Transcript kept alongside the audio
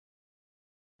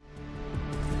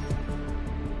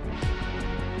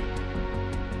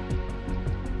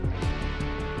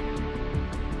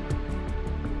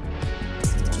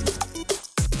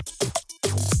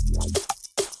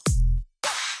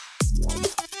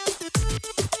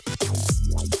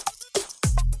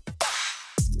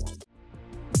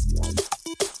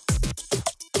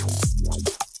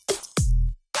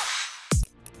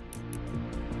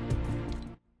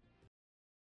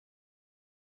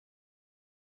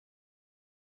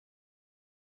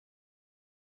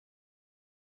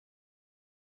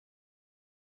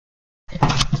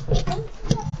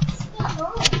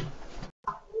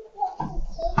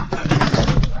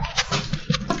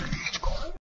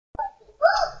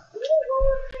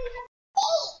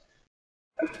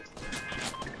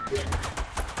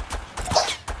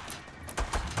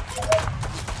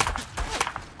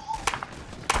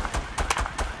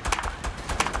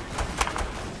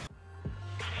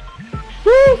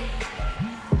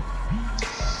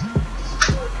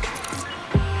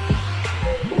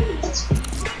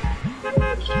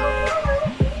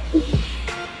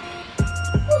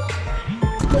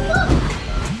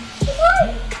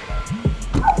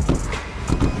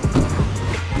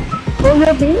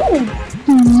Olha bem,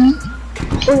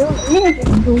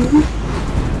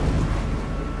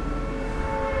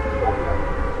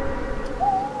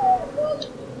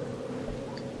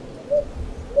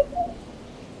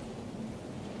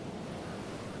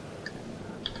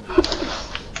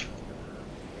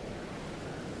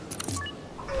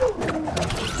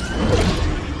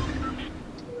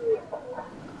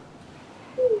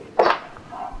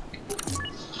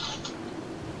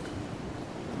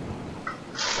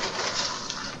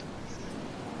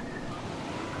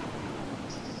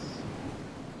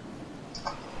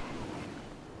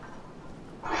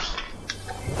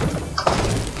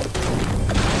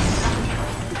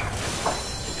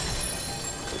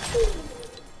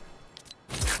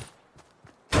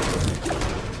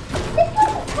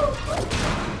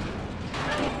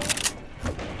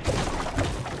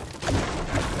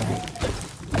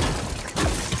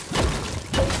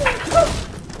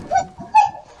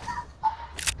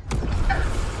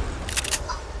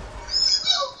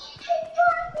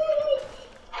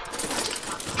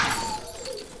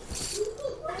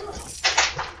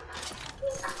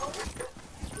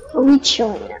 we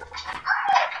chilling now.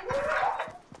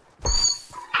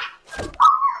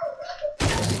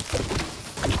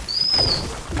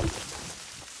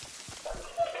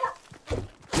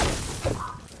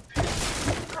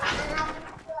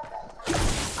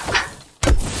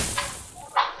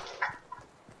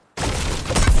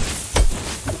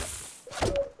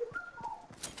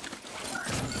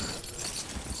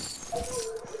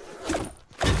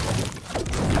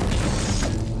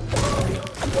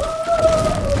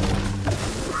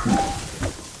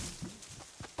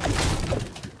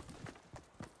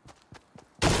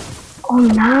 Oh,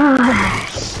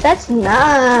 nice. That's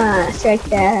nice right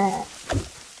there.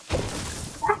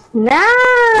 That's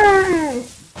nice.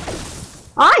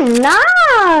 Oh,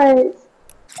 nice.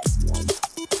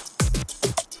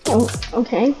 Oh,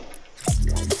 okay.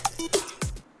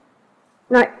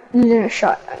 Not using a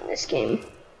shotgun in this game.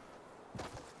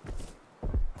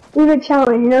 Leave a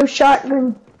challenge, no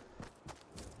shotgun.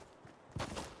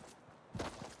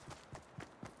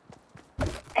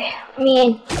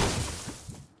 Man.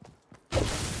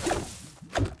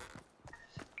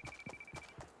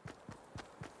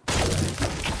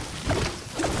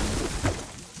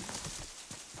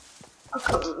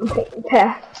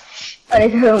 Gotta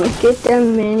go get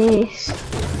them minis.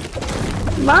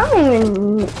 Mom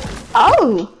even.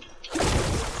 Oh!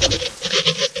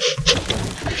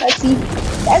 That's even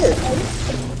better, right?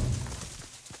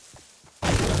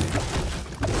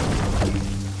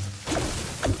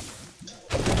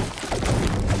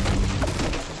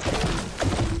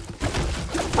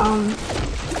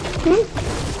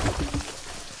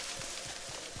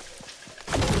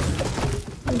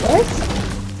 This?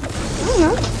 I don't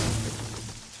know.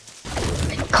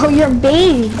 Call your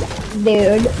beans,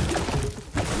 dude.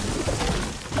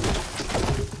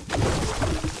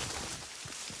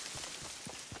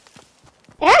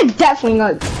 Yeah, definitely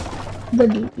not the.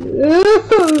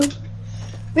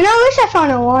 You know, at least I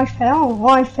found a launch pad. I want a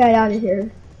launch pad out of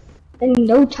here in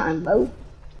no time, bro.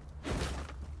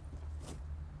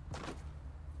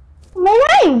 Man,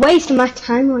 I ain't wasting my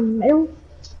time on metal.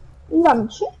 You got me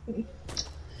checking.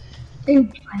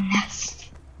 In my nest.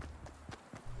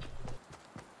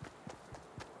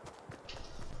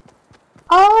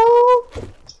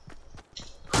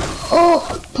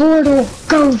 Oh, portal,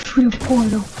 go through the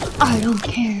portal. I don't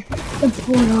care. The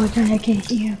portal is gonna get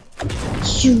you.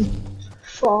 Shoot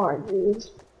far, dude.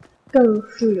 Go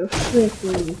through the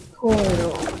freaking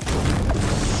portal.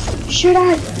 Should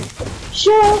I?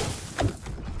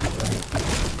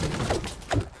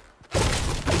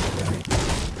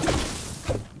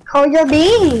 Call your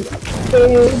beans,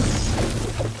 dude.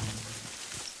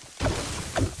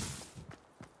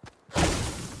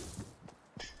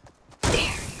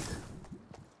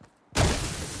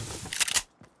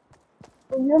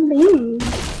 Your beans,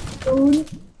 dude.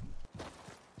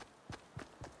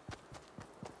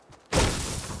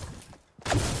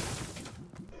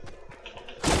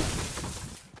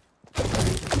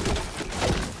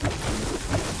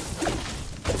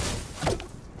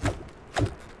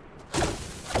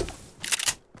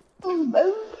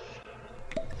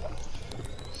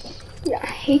 Yeah, I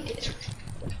hate it.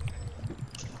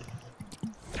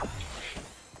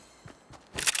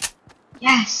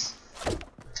 Yes.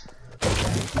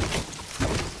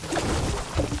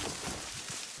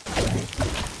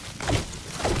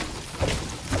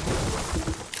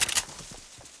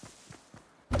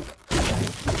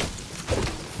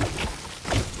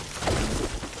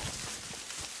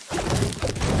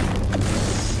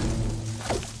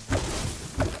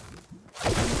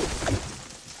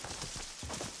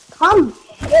 Come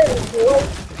here, boy.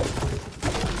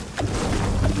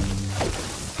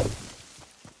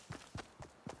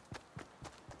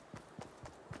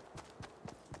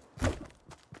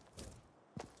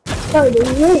 So do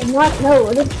you really not know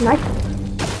what it's like?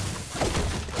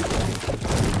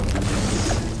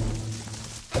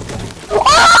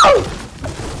 Oh!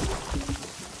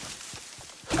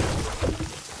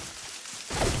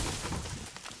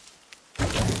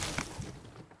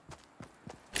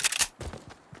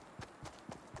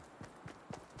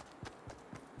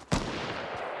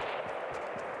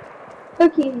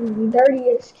 Cookie's the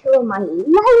dirtiest kill of my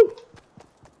life.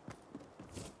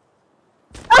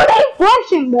 Oh, they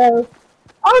flushing, bro.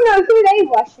 Oh no, who they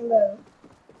flushing, bro?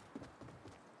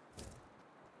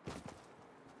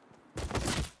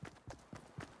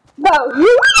 Bro, who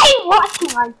ain't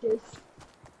watching like this?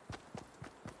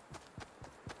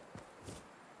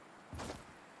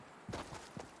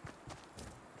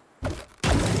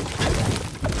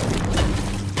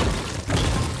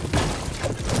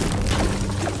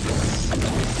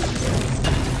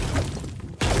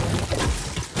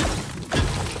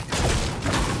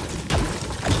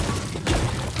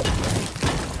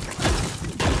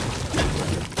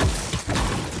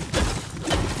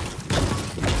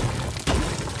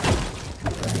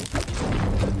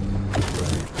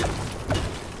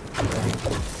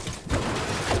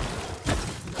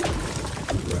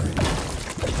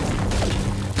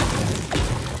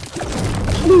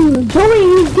 Joey,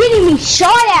 you getting me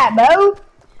shot at, bro.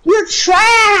 You're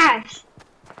trash.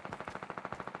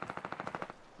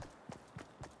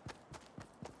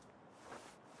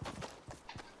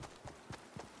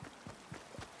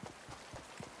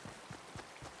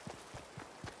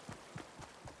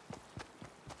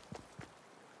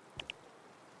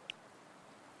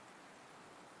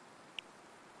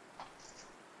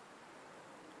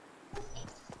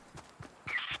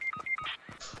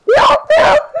 No,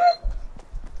 no.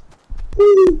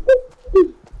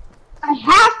 I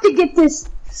have to get this.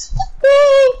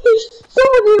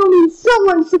 Someone heal me.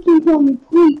 Someone freaking heal me,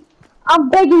 please. I'm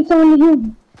begging someone to heal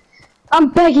me. I'm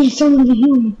begging someone to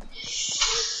heal me.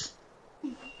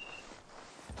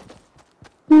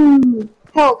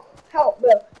 Help, help,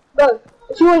 bro. Bro,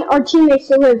 if you want our teammates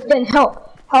to live, then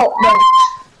help. Help, bro.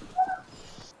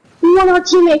 We want our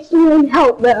teammates to live,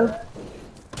 help, bro.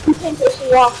 You can't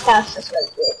just walk past us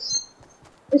like this.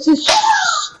 This is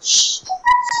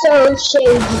so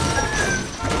shady.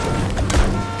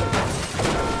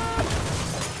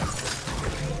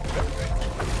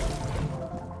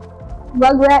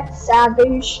 Rugrat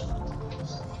Savage.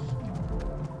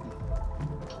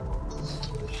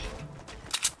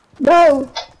 No!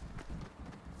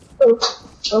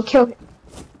 Oh, kill him.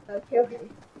 Oh, kill him.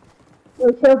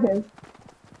 Oh, kill him.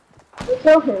 Oh,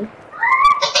 kill him.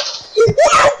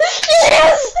 Yes!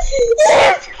 Yes!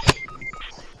 Yes!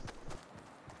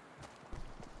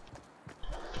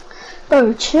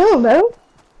 Oh, chill, bro.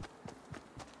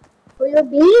 For your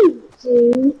beans,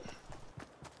 dude.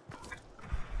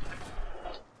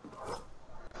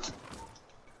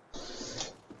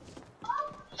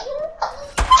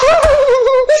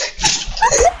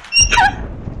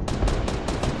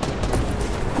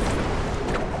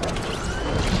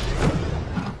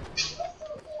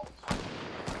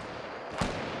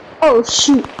 Oh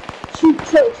shoot, shoot,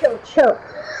 chill, chill, chill.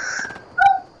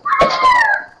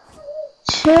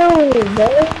 Chill,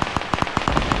 bro.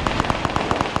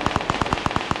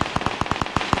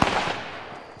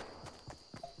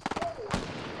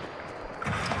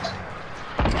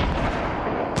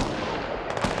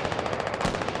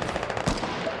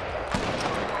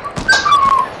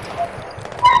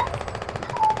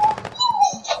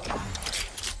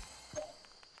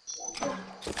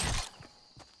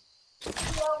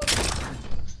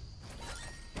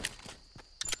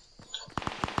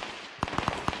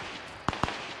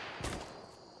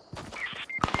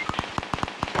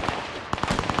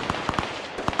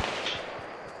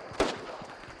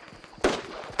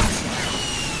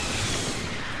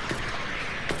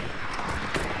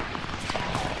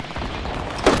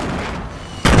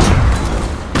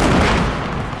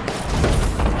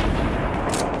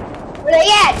 Where they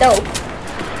at, though?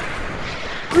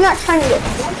 I'm not trying to get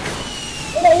them.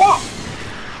 Where they at?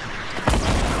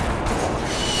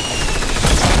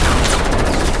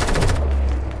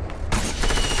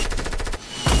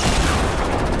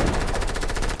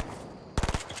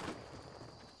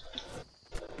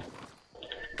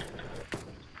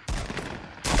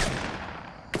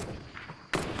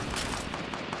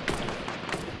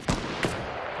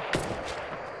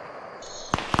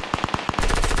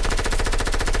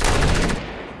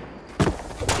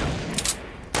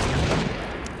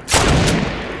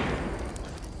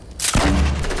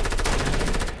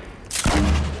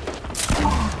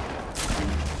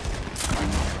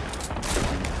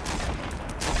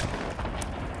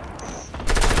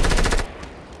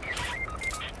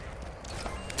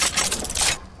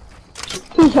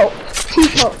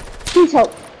 Please help. Please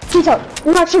help. Please help.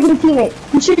 You're not such a good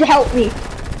teammate. You should help me.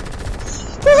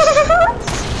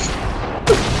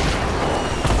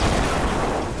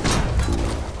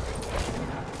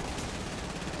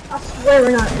 I swear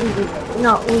we're not losing it. We're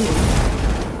not winning.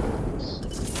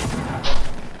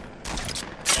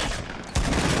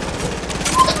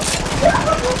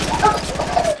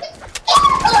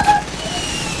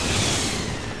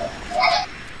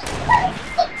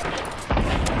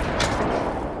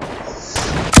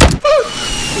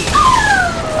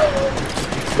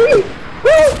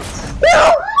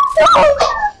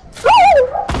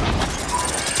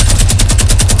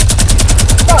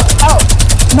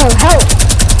 No, help!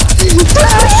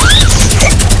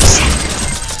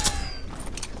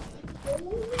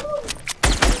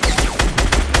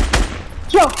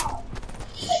 Yo!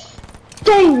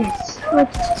 Dang it!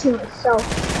 Let's to myself.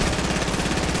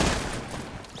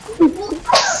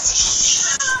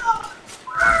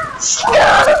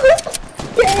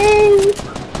 Dang!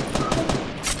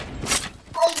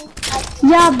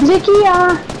 Ja, Blicky,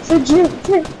 ja.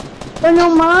 But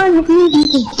no man,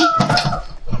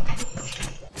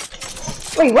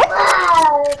 wait, what?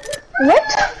 What?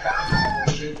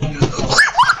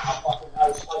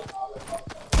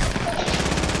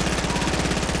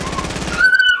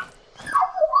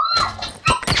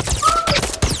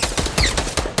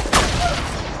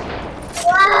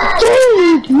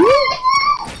 Dude!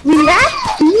 Relax,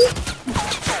 dude!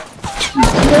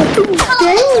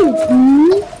 Dude!